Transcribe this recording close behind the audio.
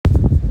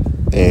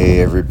Hey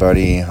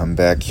everybody, I'm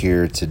back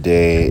here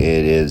today.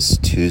 It is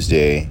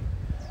Tuesday.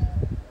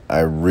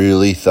 I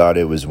really thought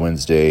it was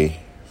Wednesday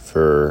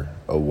for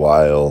a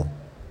while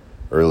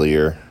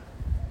earlier.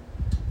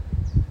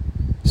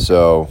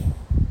 So,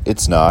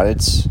 it's not.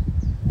 It's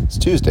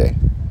Tuesday.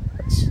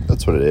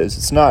 That's what it is.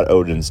 It's not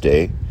Odin's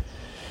Day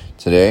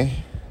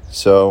today.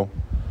 So,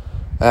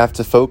 I have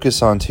to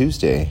focus on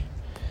Tuesday,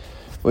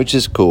 which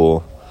is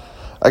cool.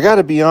 I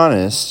gotta be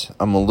honest,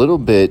 I'm a little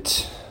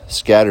bit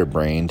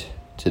scatterbrained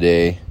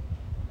today,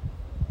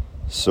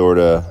 sort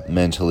of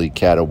mentally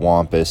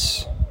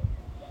catawampus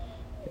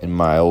in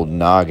my old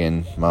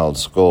noggin, my old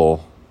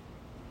skull.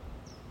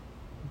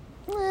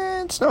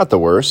 It's not the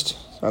worst.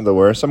 I'm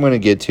going to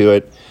get to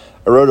it.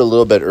 I wrote a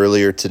little bit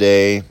earlier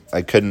today.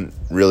 I couldn't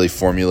really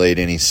formulate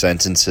any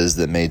sentences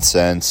that made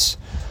sense.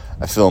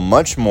 I feel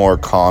much more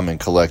calm and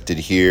collected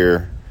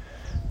here.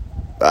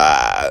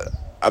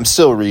 I'm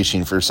still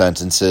reaching for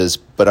sentences,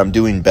 but I'm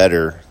doing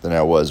better than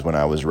I was when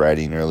I was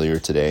writing earlier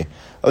today.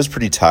 I was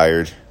pretty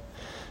tired,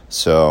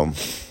 so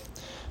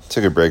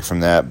took a break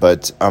from that.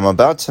 But I'm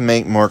about to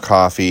make more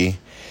coffee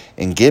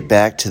and get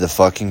back to the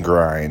fucking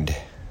grind.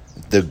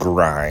 The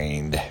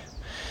grind.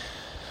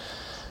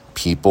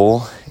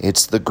 People,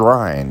 it's the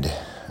grind,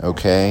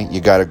 okay? You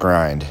gotta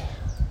grind.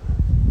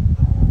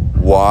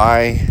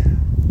 Why?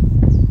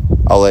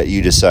 I'll let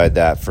you decide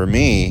that. For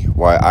me,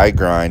 why I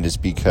grind is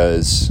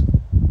because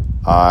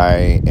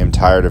I am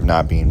tired of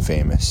not being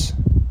famous.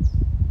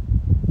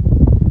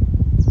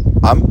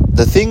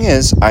 The thing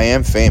is, I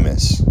am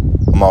famous.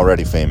 I'm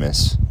already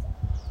famous.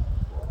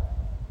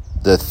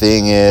 The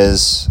thing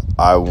is,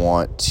 I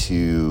want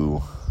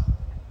to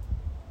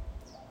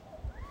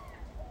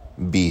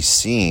be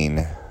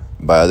seen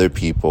by other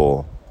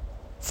people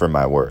for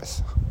my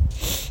worth.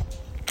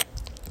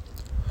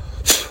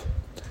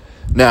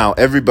 Now,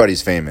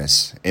 everybody's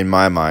famous in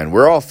my mind.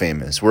 We're all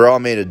famous. We're all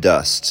made of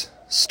dust,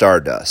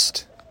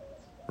 stardust,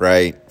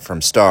 right?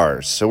 From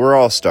stars. So we're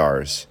all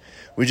stars.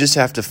 We just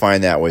have to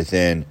find that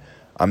within.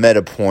 I'm at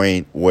a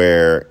point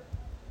where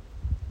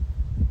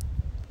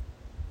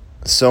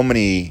so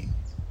many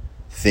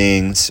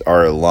things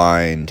are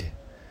aligned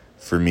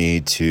for me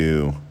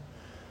to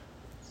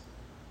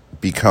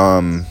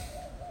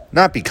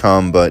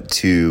but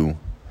to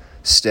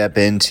step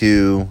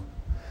into,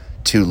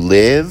 to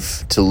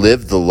live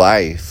the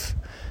life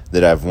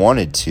that I've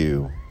wanted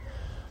to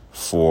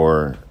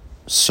for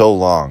so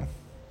long.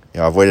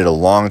 I've waited a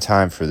long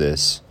time for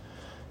this.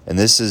 And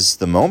this is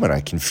the moment.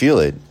 I can feel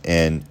it.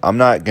 And I'm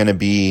not going to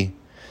be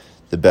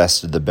the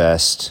best of the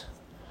best.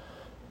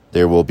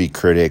 There will be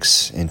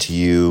critics. And to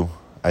you,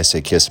 I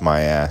say kiss my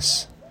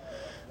ass.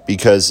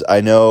 Because I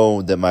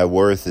know that my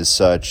worth is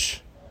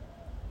such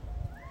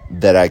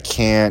that I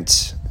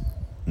can't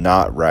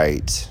not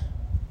write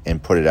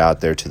and put it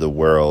out there to the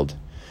world.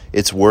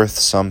 It's worth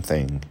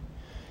something.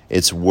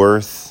 Its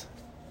worth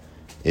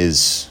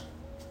is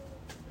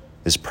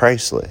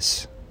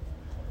priceless.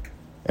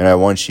 And I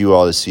want you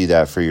all to see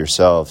that for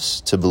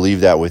yourselves, to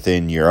believe that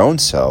within your own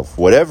self,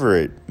 whatever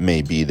it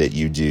may be that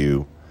you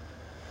do,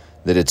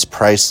 that it's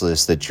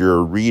priceless, that you're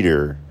a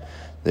reader,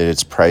 that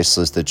it's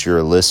priceless, that you're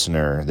a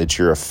listener, that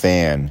you're a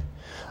fan.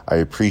 I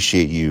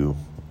appreciate you.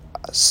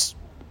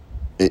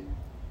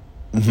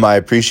 My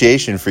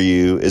appreciation for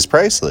you is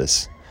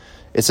priceless.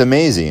 It's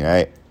amazing.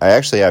 I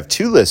actually have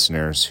 2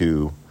 listeners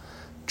who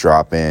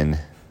drop in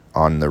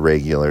on the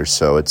regular,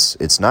 so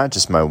it's not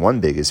just my one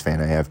biggest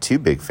fan. I have 2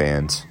 big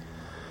fans.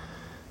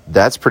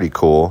 That's pretty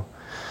cool.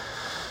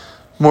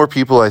 More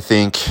people, I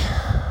think,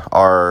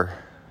 are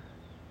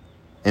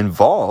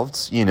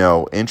involved,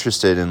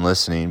 interested in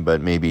listening,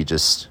 but maybe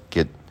just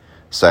get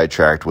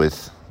sidetracked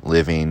with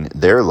living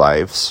their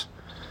lives,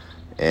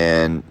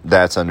 and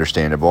that's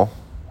understandable.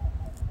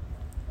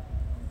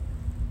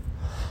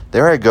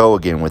 There I go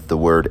again with the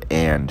word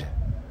and.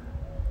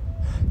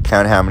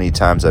 Count how many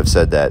times I've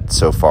said that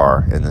so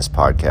far in this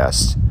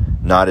podcast.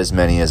 Not as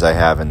many as I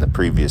have in the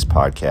previous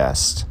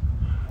podcast.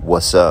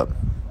 What's up?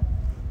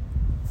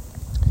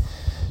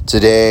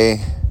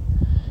 Today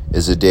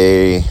is a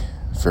day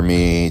for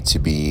me to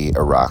be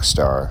a rock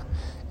star.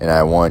 And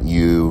I want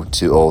you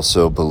to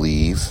also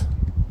believe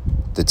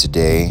that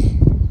today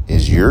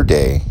is your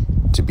day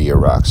to be a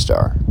rock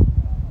star.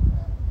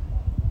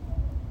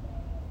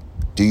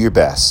 Do your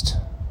best.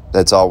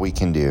 That's all we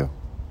can do.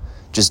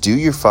 Just do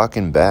your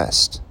fucking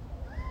best.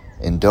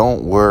 And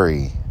don't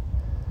worry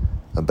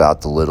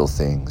about the little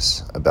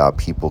things, about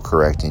people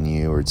correcting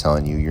you or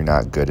telling you you're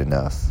not good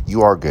enough.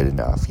 You are good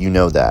enough. You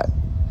know that.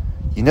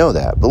 You know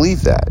that.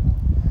 Believe that.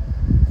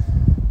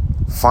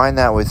 Find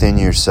that within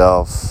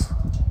yourself.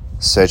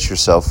 Set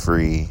yourself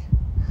free.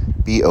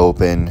 Be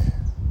open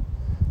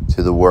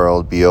to the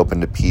world. Be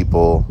open to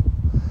people.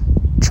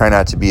 Try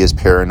not to be as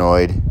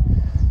paranoid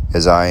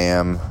as I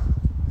am.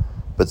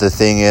 But the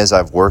thing is,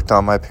 I've worked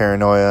on my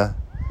paranoia.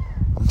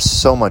 I'm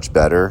so much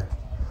better.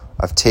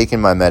 I've taken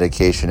my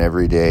medication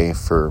every day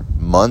for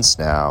months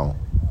now.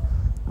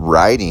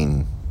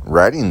 Riding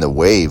the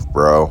wave,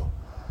 bro.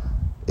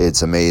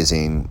 It's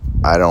amazing.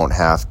 I don't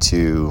have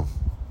to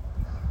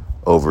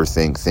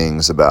overthink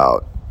things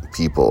about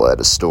people at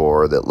a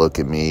store that look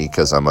at me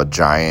because I'm a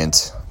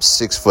giant,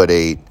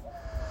 6'8".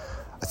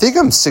 I think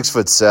I'm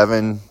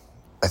 6'7".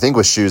 I think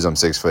with shoes I'm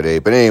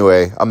 6'8". But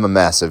anyway, I'm a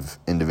massive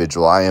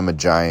individual. I am a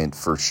giant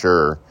for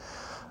sure.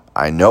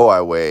 I know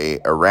I weigh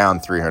around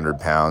 300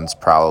 pounds,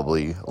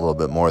 probably a little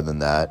bit more than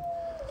that.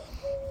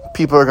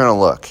 People are going to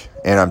look,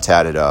 and I'm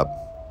tatted up.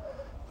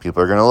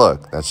 People are going to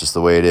look. That's just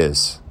the way it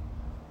is.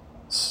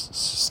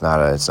 It's not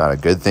a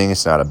good thing.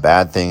 It's not a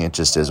bad thing. It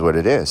just is what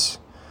it is.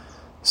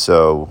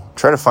 So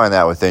try to find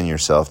that within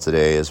yourself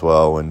today as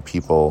well. When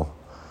people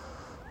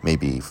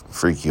maybe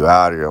freak you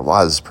out, or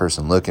why is this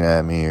person looking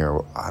at me,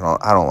 or I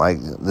don't like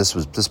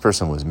this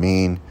person was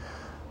mean.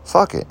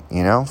 Fuck it,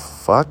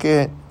 fuck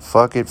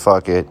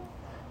it.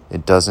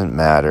 It doesn't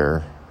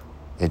matter.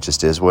 It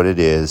just is what it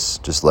is.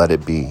 Just let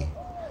it be.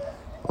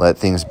 Let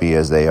things be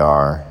as they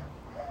are.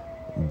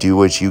 Do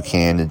what you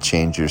can to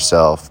change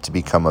yourself, to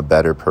become a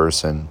better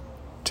person,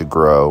 to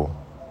grow,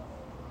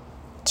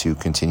 to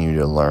continue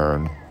to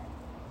learn.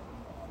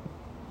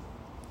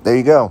 There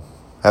you go.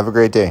 Have a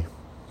great day.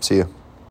 See you.